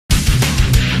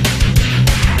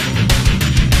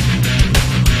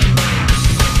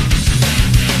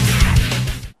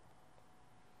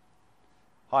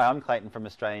Hi, I'm Clayton from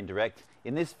Australian Direct.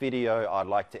 In this video, I'd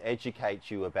like to educate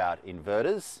you about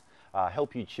inverters,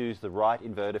 help you choose the right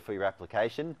inverter for your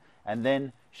application, and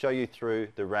then show you through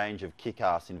the range of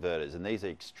Kickass inverters. And these are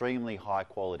extremely high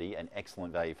quality and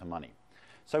excellent value for money.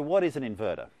 So what is an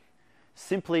inverter?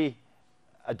 Simply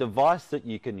a device that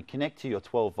you can connect to your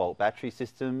 12-volt battery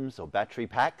systems or battery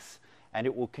packs, and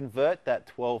it will convert that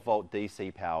 12-volt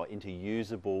DC power into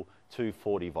usable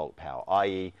 240-volt power,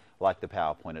 i.e. like the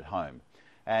power point at home.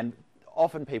 And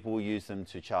often people will use them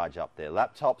to charge up their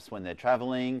laptops when they're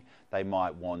traveling. They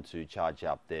might want to charge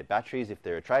up their batteries if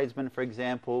they're a tradesman, for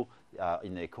example,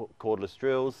 in their cordless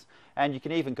drills. And you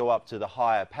can even go up to the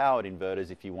higher powered inverters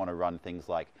if you want to run things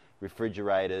like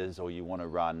refrigerators, or you want to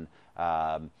run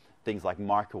things like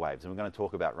microwaves. And we're going to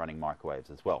talk about running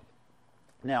microwaves as well.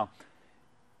 Now,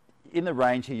 in the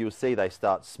range here, you'll see they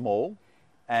start small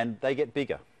and they get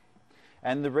bigger.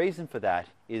 And the reason for that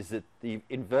is that the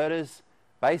inverters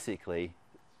basically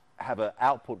have an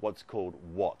output what's called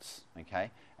watts,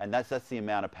 okay? And that's the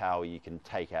amount of power you can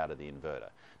take out of the inverter.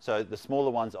 So the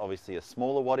smaller ones obviously are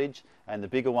smaller wattage, and the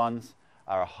bigger ones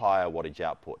are a higher wattage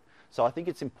output. So I think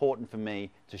it's important for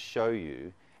me to show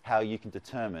you how you can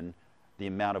determine the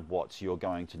amount of watts you're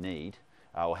going to need,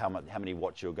 or how many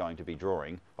watts you're going to be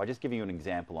drawing, by just giving you an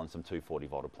example on some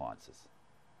 240-volt appliances.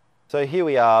 So here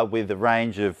we are with the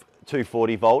range of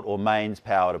 240-volt or mains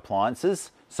powered appliances.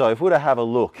 So if we were to have a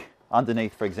look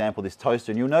underneath, for example, this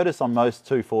toaster, and you'll notice on most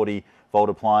 240-volt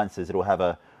appliances, it'll have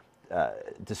a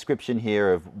description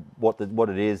here of what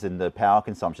it is and the power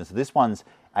consumption. So this one's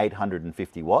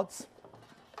 850 watts.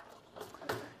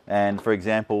 And for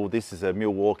example, this is a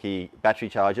Milwaukee battery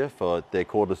charger for their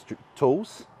cordless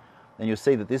tools. And you'll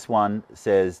see that this one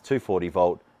says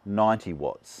 240-volt, 90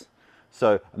 watts.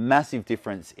 So a massive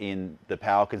difference in the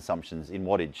power consumptions in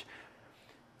wattage.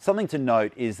 Something to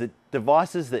note is that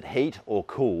devices that heat or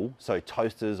cool, so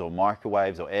toasters or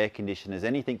microwaves or air conditioners,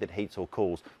 anything that heats or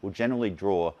cools, will generally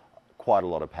draw quite a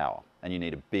lot of power, and you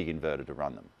need a big inverter to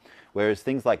run them. Whereas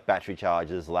things like battery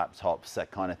chargers, laptops, that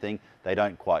kind of thing, they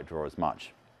don't quite draw as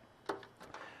much.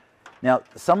 Now,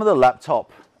 some of the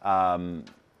laptop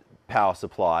power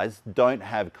supplies don't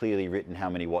have clearly written how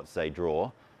many watts they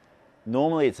draw.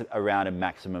 Normally it's around a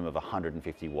maximum of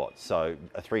 150 watts, so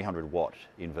a 300-watt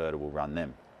inverter will run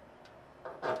them.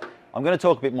 I'm going to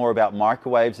talk a bit more about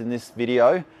microwaves in this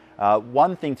video.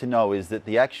 One thing to know is that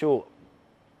the actual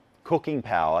cooking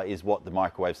power is what the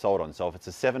microwave sold on. So if it's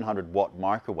a 700-watt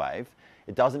microwave,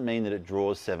 it doesn't mean that it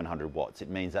draws 700 watts. It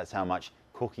means that's how much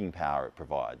cooking power it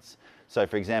provides. So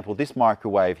for example, this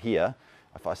microwave here,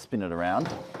 if I spin it around,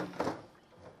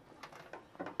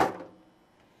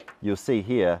 you'll see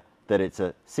here that it's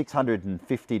a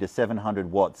 650 to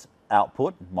 700 watts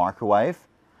output microwave,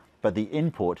 but the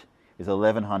input is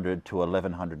 1100 to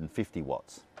 1150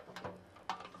 watts.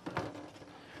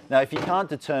 Now, if you can't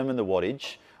determine the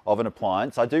wattage of an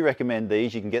appliance, I do recommend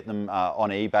these. You can get them on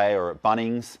eBay or at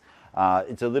Bunnings.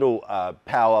 It's a little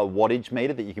power wattage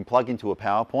meter that you can plug into a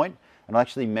power point and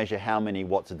actually measure how many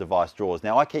watts a device draws.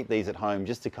 Now, I keep these at home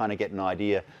just to kind of get an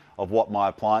idea of what my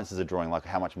appliances are drawing, like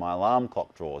how much my alarm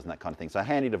clock draws and that kind of thing. So a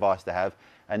handy device to have,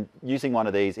 and using one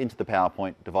of these into the power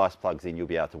point, device plugs in, you'll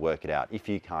be able to work it out if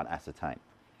you can't ascertain.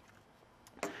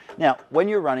 Now, when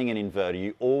you're running an inverter,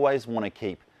 you always want to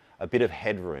keep a bit of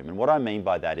headroom. And what I mean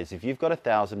by that is if you've got a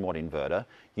 1,000-watt inverter,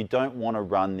 you don't want to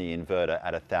run the inverter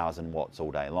at 1,000 watts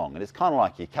all day long. And it's kind of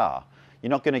like your car. You're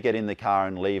not going to get in the car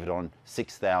and leave it on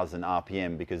 6,000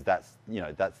 RPM because that's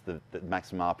the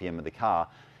maximum RPM of the car.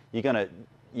 You're going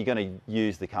to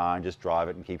use the car and just drive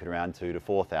it and keep it around 2,000 to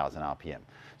 4,000 RPM.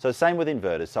 So same with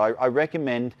inverters. So I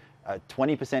recommend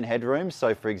 20% headroom.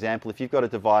 So for example, if you've got a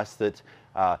device that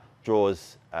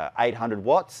draws 800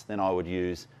 watts, then I would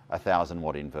use a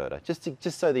 1,000-watt inverter,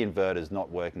 just so the inverter's not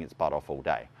working its butt off all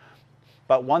day.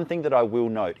 But one thing that I will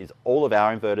note is all of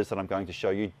our inverters that I'm going to show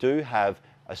you do have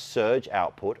a surge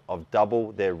output of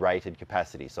double their rated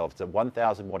capacity. So if it's a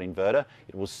 1,000-watt inverter,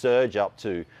 it will surge up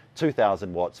to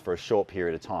 2,000 watts for a short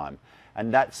period of time.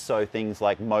 And that's so things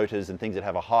like motors and things that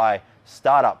have a high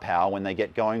startup power when they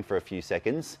get going for a few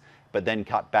seconds, but then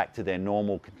cut back to their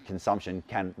normal consumption,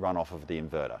 can run off of the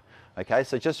inverter. Okay,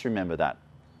 so just remember that.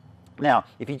 Now,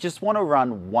 if you just want to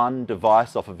run one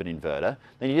device off of an inverter,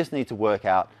 then you just need to work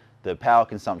out the power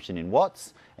consumption in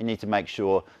watts, and you need to make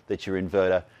sure that your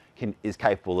inverter is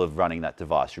capable of running that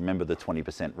device. Remember the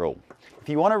 20% rule. If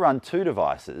you want to run two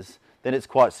devices, then it's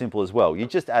quite simple as well. You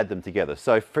just add them together.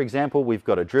 So for example, we've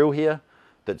got a drill here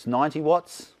that's 90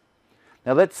 watts.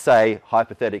 Now let's say,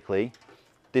 hypothetically,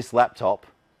 this laptop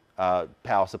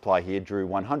power supply here drew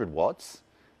 100 watts.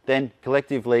 then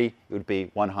collectively it would be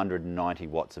 190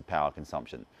 watts of power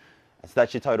consumption. So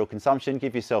that's your total consumption.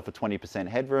 Give yourself a 20%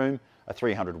 headroom. A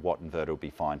 300 watt inverter will be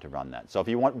fine to run that. So if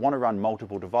you want to run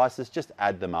multiple devices, just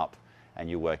add them up and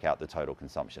you work out the total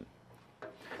consumption.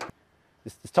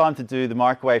 It's time to do the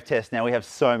microwave test. Now we have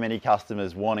so many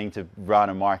customers wanting to run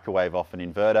a microwave off an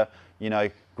inverter. You know,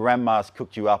 grandma's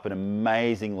cooked you up an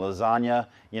amazing lasagna.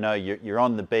 You know, you're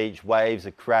on the beach, waves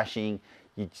are crashing.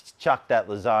 You chuck that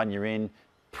lasagna in,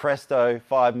 presto,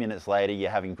 5 minutes later, you're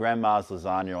having grandma's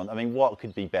lasagna on. I mean, what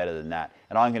could be better than that?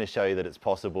 And I'm going to show you that it's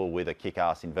possible with a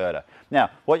Kickass inverter. Now,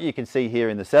 what you can see here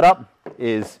in the setup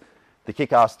is the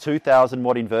Kickass 2000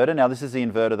 watt inverter. Now, this is the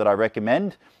inverter that I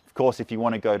recommend. Of course, if you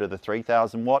want to go to the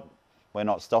 3000 watt, we're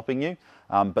not stopping you,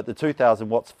 but the 2000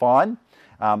 watts fine.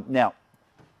 Now,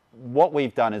 what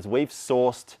we've done is we've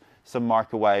sourced some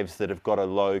microwaves that have got a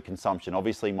low consumption.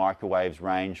 Obviously, microwaves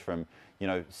range from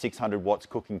 600 watts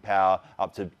cooking power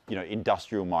up to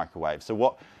industrial microwaves. So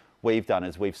what we've done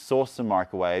is we've sourced some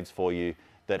microwaves for you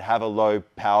that have a low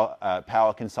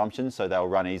power consumption, so they'll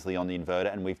run easily on the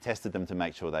inverter, and we've tested them to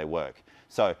make sure they work.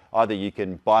 So either you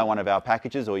can buy one of our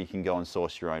packages or you can go and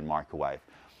source your own microwave.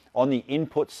 On the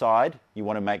input side, you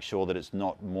want to make sure that it's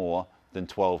not more than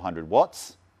 1200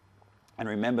 watts. And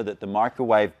remember that the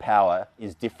microwave power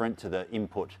is different to the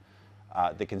input,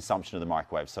 the consumption of the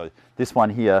microwave. So this one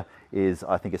here is,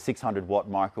 I think, a 600 watt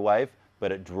microwave,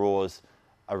 but it draws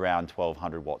around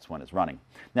 1200 watts when it's running.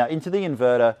 Now into the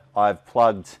inverter, I've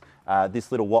plugged this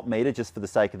little watt meter just for the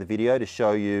sake of the video to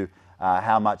show you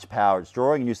how much power it's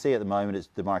drawing. And you see at the moment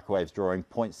the microwave's drawing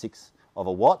 0.6 of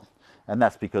a watt, and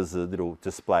that's because the little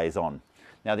display is on.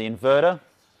 Now the inverter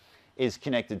is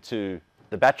connected to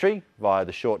the battery via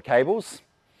the short cables,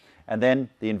 and then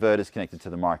the inverter is connected to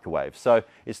the microwave. So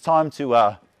it's time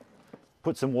to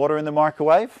put some water in the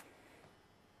microwave.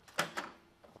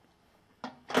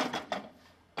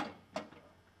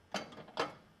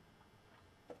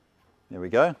 There we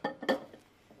go.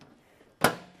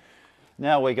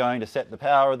 Now we're going to set the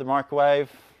power of the microwave.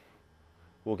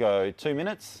 We'll go 2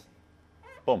 minutes,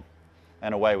 boom,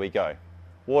 and away we go.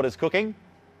 Water's cooking.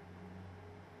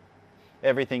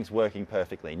 Everything's working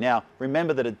perfectly. Now,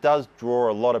 remember that it does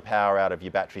draw a lot of power out of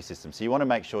your battery system. So you want to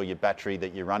make sure your battery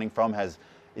that you're running from is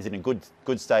in a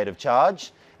good state of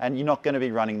charge, and you're not going to be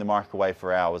running the microwave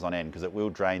for hours on end because it will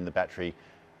drain the battery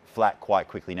flat quite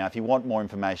quickly. Now, if you want more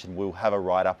information, we'll have a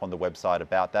write-up on the website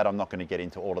about that. I'm not going to get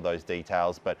into all of those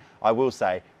details, but I will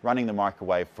say running the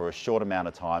microwave for a short amount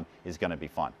of time is going to be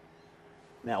fine.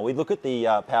 Now, we look at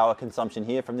the power consumption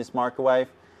here from this microwave,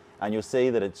 and you'll see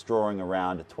that it's drawing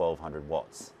around 1200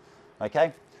 watts.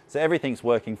 Okay, so everything's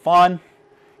working fine.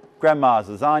 Grandma's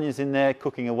lasagna's in there,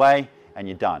 cooking away, and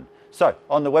you're done. So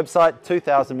on the website,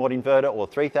 2000 watt inverter or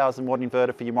 3000 watt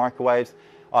inverter for your microwaves.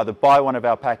 Either buy one of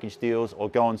our package deals or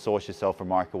go and source yourself a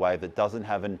microwave that doesn't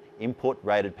have an input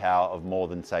rated power of more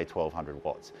than, say, 1200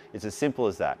 watts. It's as simple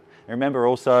as that. And remember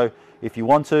also, if you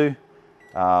want to,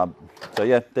 so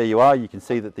yeah, there you are. You can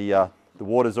see that the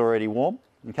water's already warm,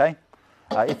 okay?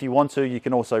 If you want to, you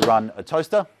can also run a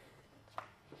toaster.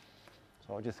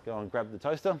 So I'll just go and grab the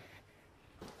toaster.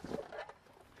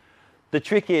 The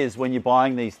trick is when you're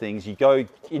buying these things, you go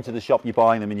into the shop you're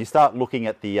buying them and you start looking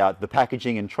at the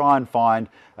packaging and try and find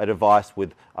a device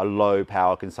with a low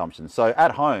power consumption. So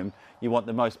at home, you want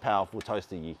the most powerful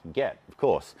toaster you can get, of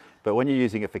course. But when you're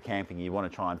using it for camping, you want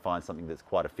to try and find something that's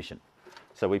quite efficient.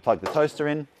 So we plug the toaster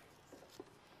in.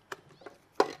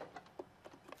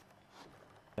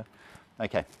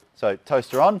 Okay, so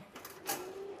toaster on.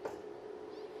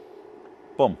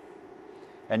 Boom.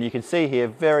 And you can see here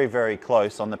very, very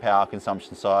close on the power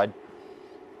consumption side,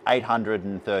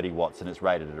 830 watts, and it's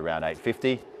rated at around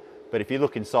 850. But if you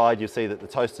look inside, you'll see that the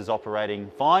toaster's operating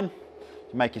fine.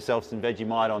 You make yourself some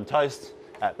Vegemite on toast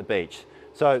at the beach.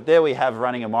 So there we have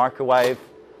running a microwave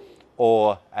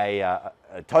or a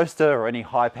toaster or any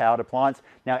high-powered appliance.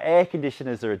 Now, air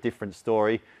conditioners are a different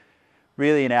story.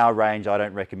 Really, in our range, I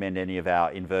don't recommend any of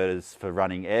our inverters for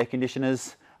running air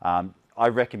conditioners. I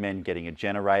recommend getting a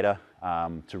generator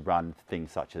to run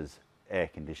things such as air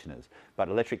conditioners. But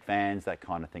electric fans, that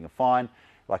kind of thing are fine.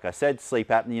 Like I said, sleep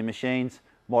apnea machines,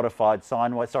 modified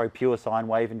pure sine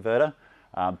wave inverter.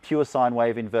 Pure sine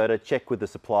wave inverter, check with the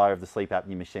supplier of the sleep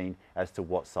apnea machine as to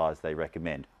what size they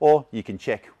recommend. Or you can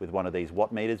check with one of these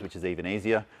watt meters, which is even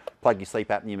easier. Plug your sleep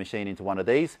apnea machine into one of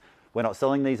these. We're not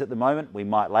selling these at the moment, we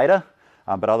might later,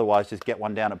 but otherwise just get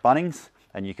one down at Bunnings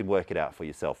and you can work it out for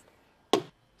yourself.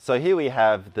 So here we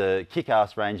have the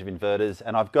Kickass range of inverters,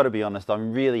 and I've got to be honest,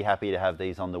 I'm really happy to have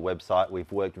these on the website.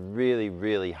 We've worked really,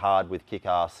 really hard with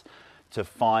Kickass to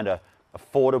find a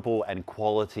affordable and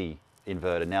quality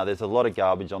inverter. Now there's a lot of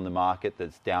garbage on the market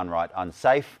that's downright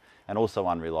unsafe and also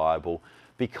unreliable.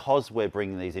 Because we're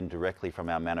bringing these in directly from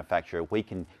our manufacturer, we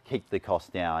can keep the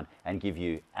cost down and give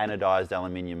you anodized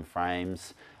aluminium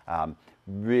frames,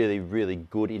 really, really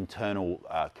good internal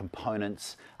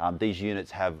components. These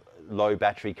units have low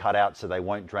battery cutouts, so they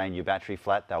won't drain your battery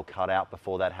flat. They'll cut out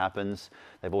before that happens.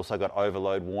 They've also got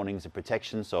overload warnings and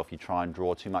protection, so if you try and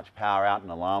draw too much power out, an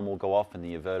alarm will go off and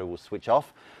the inverter will switch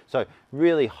off. So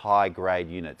really high grade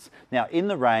units. Now in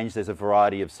the range there's a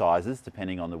variety of sizes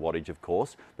depending on the wattage of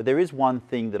course, but there is one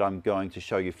thing that I'm going to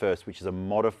show you first, which is a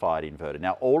modified inverter.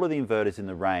 Now all of the inverters in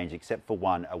the range except for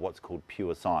one are what's called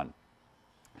pure sine.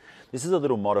 This is a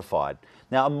little modified.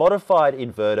 Now a modified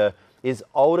inverter is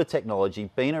older technology,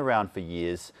 been around for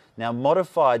years. Now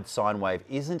modified sine wave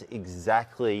isn't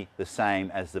exactly the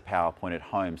same as the power point at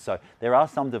home, so there are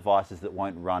some devices that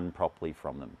won't run properly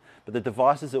from them. But the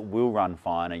devices that will run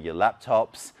fine are your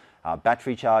laptops,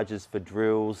 battery chargers for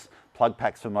drills, plug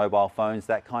packs for mobile phones,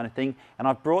 that kind of thing. And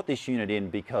I've brought this unit in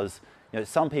because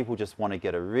some people just want to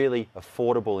get a really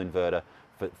affordable inverter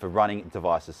for running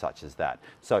devices such as that.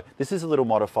 So this is a little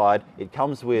modified. It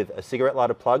comes with a cigarette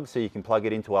lighter plug, so you can plug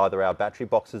it into either our battery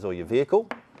boxes or your vehicle.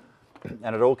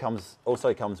 And it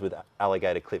also comes with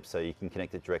alligator clips, so you can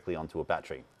connect it directly onto a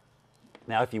battery.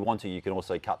 Now if you want to, you can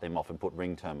also cut them off and put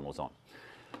ring terminals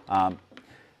on.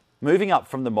 Moving up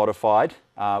from the modified,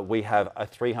 we have a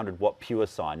 300 watt pure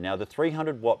sine. Now the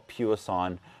 300 watt pure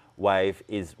sine wave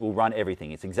will run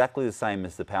everything. It's exactly the same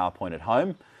as the power point at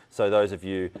home. So those of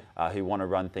you who want to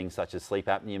run things such as sleep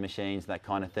apnea machines, that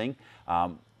kind of thing,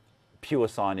 pure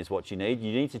sine is what you need.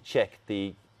 You need to check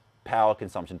the power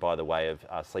consumption, by the way,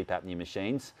 of sleep apnea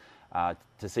machines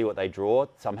to see what they draw.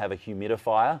 Some have a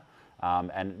humidifier,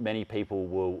 and many people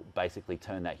will basically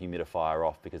turn that humidifier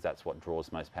off because that's what draws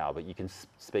most power. But you can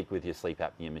speak with your sleep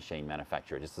apnea machine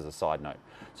manufacturer, just as a side note.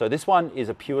 So this one is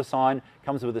a pure sine,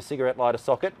 comes with a cigarette lighter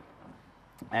socket.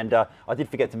 And I did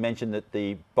forget to mention that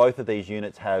both of these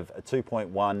units have a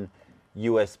 2.1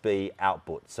 USB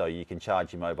output, so you can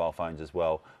charge your mobile phones as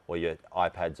well, or your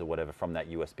iPads or whatever from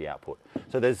that USB output.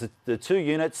 So there's the two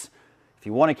units. If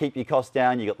you want to keep your costs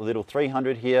down, you've got the little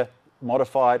 300 here,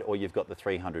 modified, or you've got the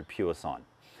 300 pure sine.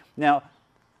 Now,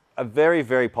 a very,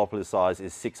 very popular size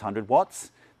is 600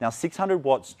 watts. Now 600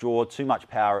 watts draw too much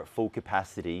power at full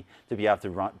capacity to be able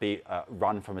to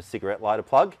run from a cigarette lighter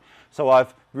plug. So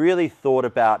I've really thought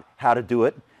about how to do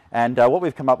it, and what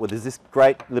we've come up with is this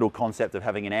great little concept of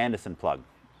having an Anderson plug.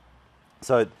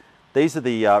 So these are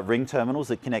the ring terminals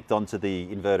that connect onto the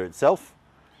inverter itself,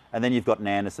 and then you've got an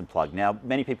Anderson plug. Now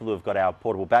many people who have got our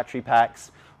portable battery packs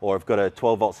or have got a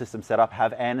 12 volt system set up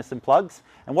have Anderson plugs,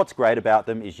 and what's great about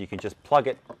them is you can just plug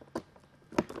it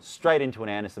straight into an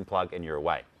Anderson plug and you're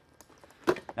away.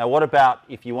 Now what about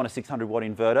if you want a 600 watt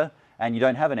inverter and you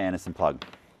don't have an Anderson plug?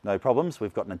 No problems,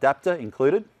 we've got an adapter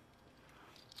included,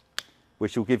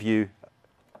 which will give you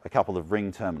a couple of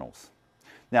ring terminals.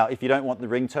 Now if you don't want the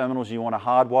ring terminals, you want to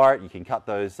hardwire it, you can cut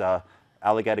those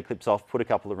alligator clips off, put a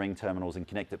couple of ring terminals and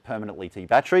connect it permanently to your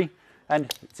battery,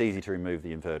 and it's easy to remove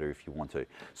the inverter if you want to.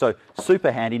 So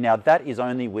super handy. Now that is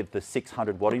only with the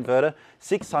 600 watt inverter.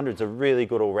 600 is a really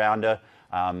good all-rounder.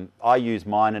 I use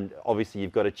mine, and obviously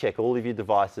you've got to check all of your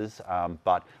devices,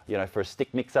 but for a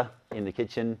stick mixer in the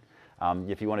kitchen,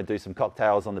 if you want to do some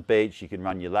cocktails on the beach, you can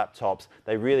run your laptops.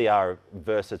 They really are a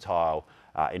versatile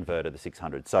inverter, the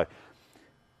 600. So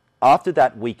after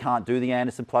that, we can't do the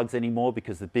Anderson plugs anymore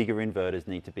because the bigger inverters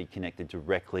need to be connected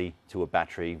directly to a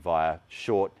battery via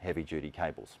short, heavy-duty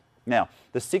cables. Now,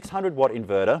 the 600 watt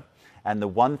inverter and the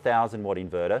 1000 watt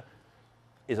inverter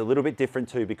is a little bit different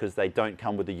too because they don't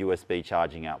come with a USB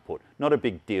charging output. Not a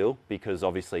big deal because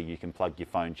obviously you can plug your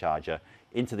phone charger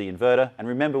into the inverter, and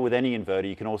remember with any inverter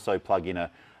you can also plug in a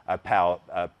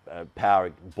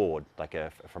power board, like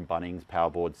from Bunnings, power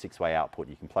board, 6-way output.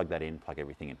 You can plug that in, plug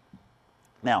everything in.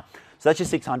 Now, so that's your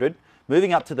 600.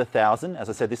 Moving up to the 1000, as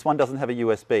I said, this one doesn't have a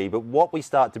USB, but what we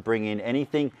start to bring in,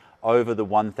 anything over the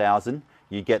 1000,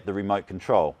 you get the remote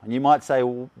control. And you might say,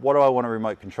 well, what do I want a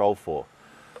remote control for?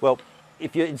 Well,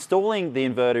 if you're installing the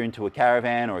inverter into a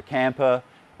caravan or a camper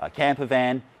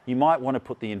van, you might want to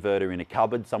put the inverter in a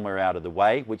cupboard somewhere out of the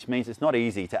way, which means it's not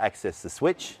easy to access the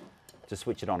switch to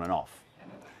switch it on and off.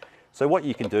 So what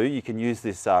you can do, you can use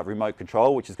this remote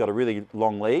control, which has got a really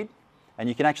long lead, and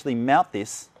you can actually mount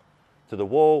this to the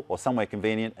wall or somewhere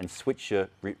convenient and switch your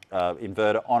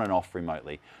inverter on and off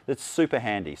remotely. That's super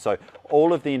handy. So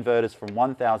all of the inverters from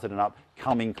 1000 and up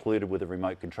come included with a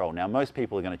remote control. Now most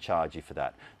people are going to charge you for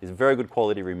that. It's a very good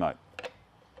quality remote.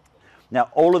 Now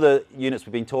all of the units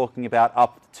we've been talking about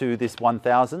up to this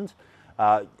 1000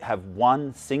 have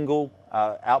one single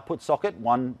output socket,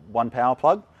 one power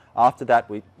plug. After that,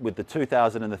 with the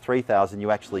 2000 and the 3000,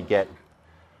 you actually get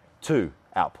two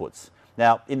outputs.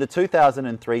 Now, in the 2000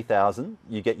 and 3000,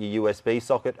 you get your USB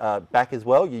socket back as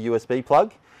well, your USB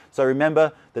plug. So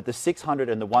remember that the 600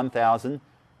 and the 1000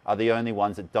 are the only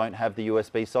ones that don't have the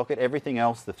USB socket. Everything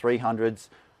else, the 300s,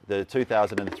 the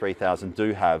 2000 and the 3000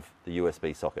 do have the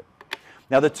USB socket.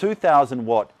 Now the 2000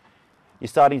 watt, you're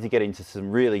starting to get into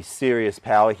some really serious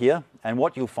power here. And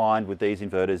what you'll find with these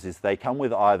inverters is they come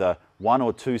with either one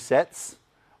or two sets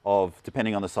of,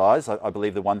 depending on the size, I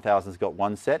believe the 1000's got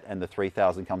one set and the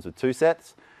 3000 comes with two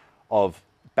sets of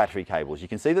battery cables. You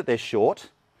can see that they're short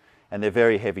and they're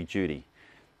very heavy duty.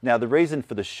 Now the reason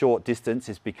for the short distance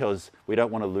is because we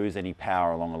don't want to lose any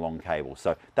power along a long cable.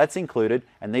 So that's included,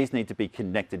 and these need to be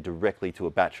connected directly to a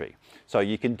battery. So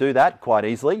you can do that quite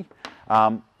easily.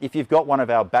 If you've got one of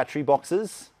our battery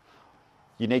boxes,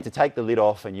 you need to take the lid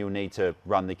off and you'll need to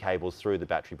run the cables through the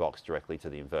battery box directly to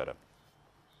the inverter.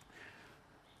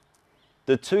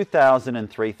 The 2000 and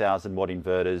 3000 watt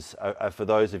inverters are for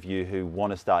those of you who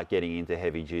want to start getting into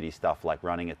heavy duty stuff like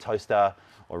running a toaster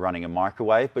or running a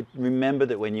microwave. But remember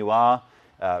that when you are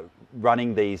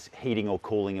running these heating or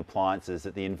cooling appliances,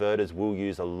 that the inverters will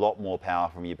use a lot more power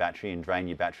from your battery and drain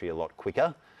your battery a lot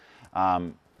quicker.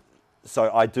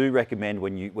 So I do recommend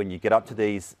when you get up to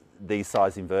these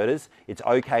size inverters, it's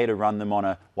okay to run them on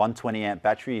a 120 amp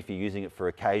battery if you're using it for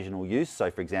occasional use.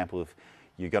 So for example, if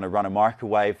you're going to run a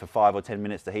microwave for 5 or 10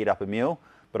 minutes to heat up a meal,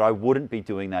 but I wouldn't be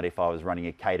doing that if I was running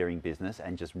a catering business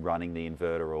and just running the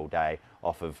inverter all day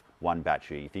off of one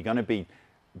battery. If you're going to be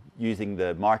using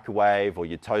the microwave or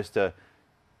your toaster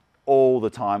all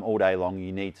the time, all day long,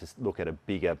 you need to look at a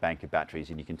bigger bank of batteries,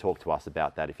 and you can talk to us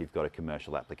about that if you've got a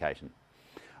commercial application.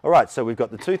 All right, so we've got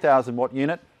the 2000 watt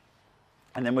unit,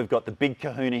 and then we've got the big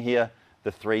kahuna here,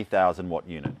 the 3000 watt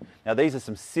unit. Now these are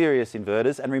some serious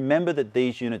inverters, and remember that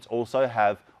these units also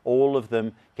have, all of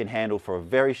them can handle for a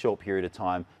very short period of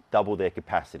time double their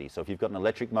capacity. So if you've got an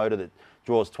electric motor that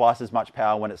draws twice as much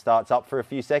power when it starts up for a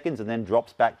few seconds and then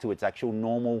drops back to its actual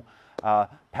normal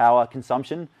power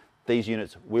consumption, these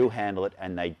units will handle it,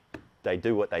 and they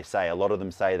do what they say. A lot of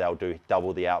them say they'll do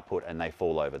double the output and they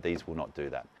fall over. These will not do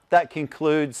that. That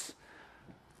concludes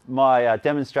my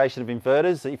demonstration of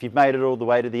inverters. If you've made it all the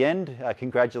way to the end,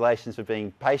 congratulations for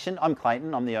being patient. I'm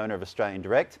Clayton, I'm the owner of Australian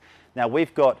Direct. Now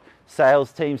we've got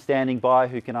sales team standing by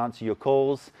who can answer your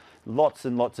calls. Lots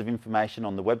and lots of information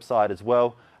on the website as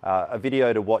well. A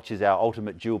video to watch is our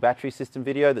ultimate dual battery system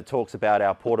video that talks about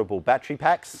our portable battery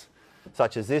packs,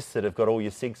 such as this, that have got all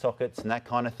your SIG sockets and that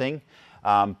kind of thing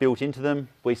built into them.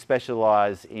 We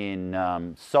specialize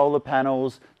in solar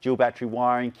panels, dual battery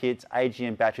wiring kits,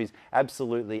 AGM batteries,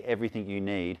 absolutely everything you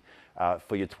need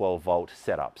for your 12 volt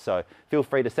setup. So feel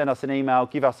free to send us an email,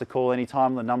 give us a call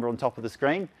anytime, the number on top of the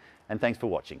screen, and thanks for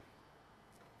watching.